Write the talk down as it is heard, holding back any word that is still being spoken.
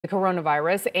The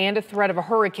coronavirus and a threat of a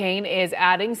hurricane is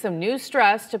adding some new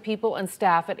stress to people and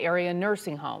staff at area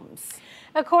nursing homes.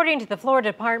 According to the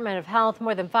Florida Department of Health,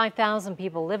 more than 5,000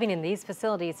 people living in these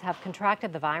facilities have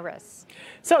contracted the virus.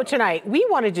 So tonight, we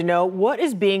wanted to know what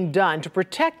is being done to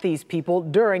protect these people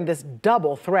during this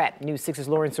double threat. News 6's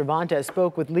Lauren Cervantes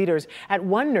spoke with leaders at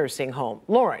one nursing home.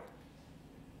 Lauren.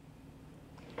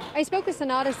 I spoke with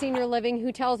Sonata Senior Living,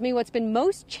 who tells me what's been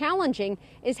most challenging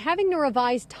is having to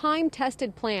revise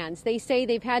time-tested plans. They say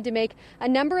they've had to make a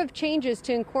number of changes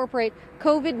to incorporate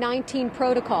COVID-19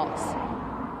 protocols.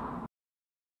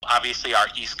 Obviously, our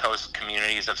East Coast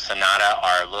communities of Sonata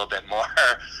are a little bit more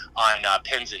on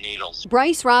pins and needles.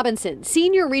 Bryce Robinson,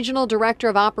 Senior Regional Director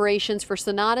of Operations for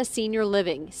Sonata Senior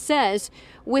Living, says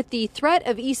with the threat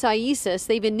of Isaias,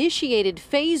 they've initiated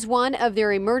phase 1 of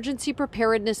their emergency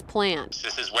preparedness plan.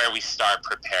 This is where we start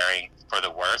preparing for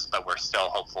the worst, but we're still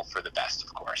hopeful for the best,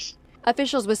 of course.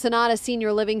 Officials with Sonata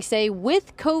Senior Living say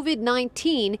with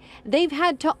COVID-19, they've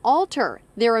had to alter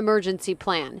their emergency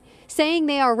plan, saying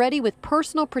they are ready with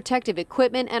personal protective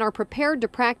equipment and are prepared to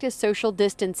practice social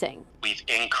distancing. We've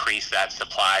increased that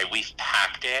supply. We've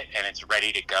packed it, and it's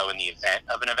ready to go in the event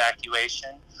of an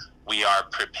evacuation. We are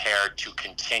prepared to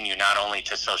continue not only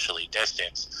to socially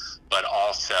distance, but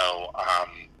also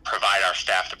provide our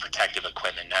staff the protective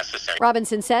equipment necessary.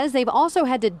 Robinson says they've also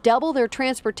had to double their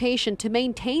transportation to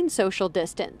maintain social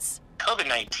distance.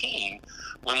 COVID-19,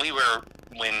 when we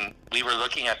were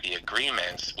looking at the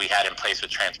agreements we had in place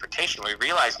with transportation, we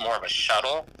realized more of a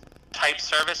shuttle type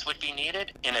service would be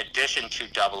needed in addition to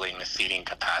doubling the seating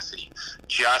capacity,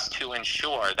 just to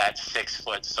ensure that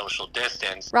 6-foot social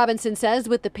distance. Robinson says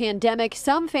with the pandemic,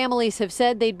 some families have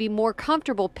said they'd be more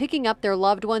comfortable picking up their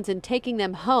loved ones and taking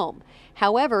them home.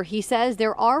 However, he says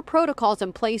there are protocols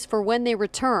in place for when they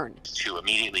return. To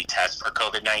immediately test for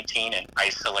COVID-19 and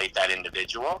isolate that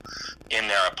individual in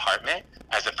their apartment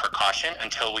as a precaution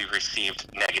until we received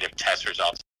negative test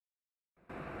results.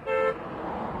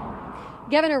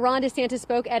 Governor Ron DeSantis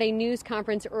spoke at a news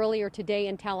conference earlier today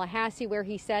in Tallahassee, where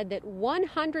he said that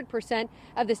 100%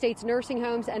 of the state's nursing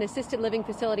homes and assisted living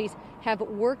facilities have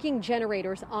working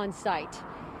generators on site.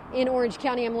 In Orange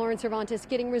County, I'm Lauren Cervantes,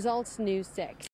 getting results, News 6.